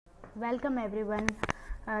Welcome everyone.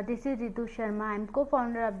 This is Ritu Sharma. I am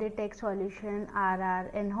co-founder of the Tech Solution RR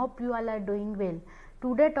and hope you all are doing well.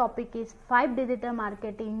 Today topic is 5 digital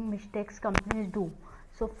marketing mistakes companies do.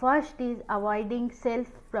 So first is avoiding self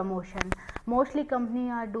promotion. Mostly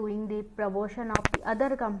companies are doing the promotion of the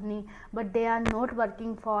other company, but they are not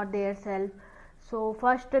working for their self. So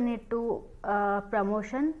first need to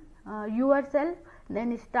promotion yourself,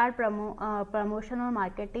 then start promotion or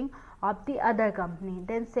marketing of the other company.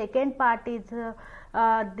 Then second part is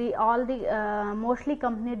mostly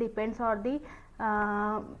company depends on the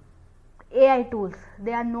AI tools.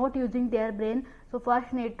 They are not using their brain, so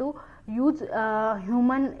first need to use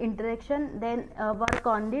human interaction, then work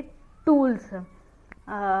on the tools.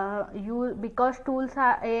 Because tools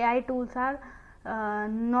are AI tools are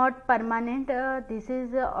not permanent. This is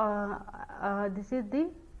the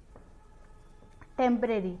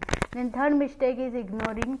temporary. Then third mistake is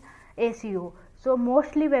ignoring SEO. So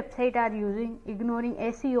mostly website are ignoring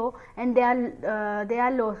SEO, and they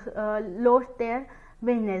are lost their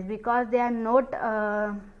business because they are not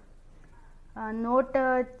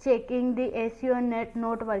checking the SEO and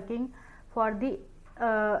not working for the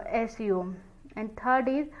SEO. And third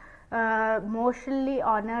is mostly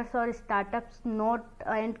owners or startups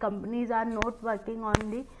and companies are not working on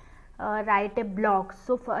the write a blog.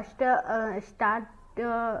 So first start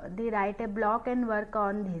the write a blog and work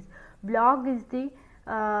on this. Blog is the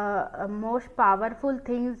most powerful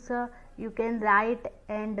things you can write,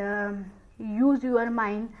 and use your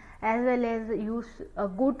mind as well as use a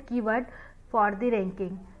good keyword for the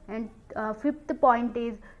ranking. And fifth point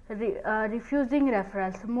is refusing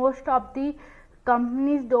referrals. Most of the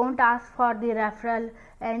companies don't ask for the referral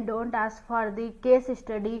and don't ask for the case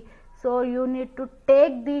study. So you need to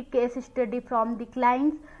take the case study from the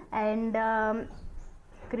clients and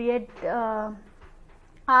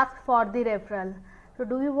ask for the referral. So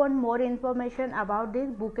do you want more information about this?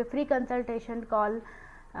 Book a free consultation call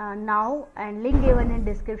now, and link given in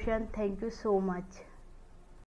description. Thank you so much.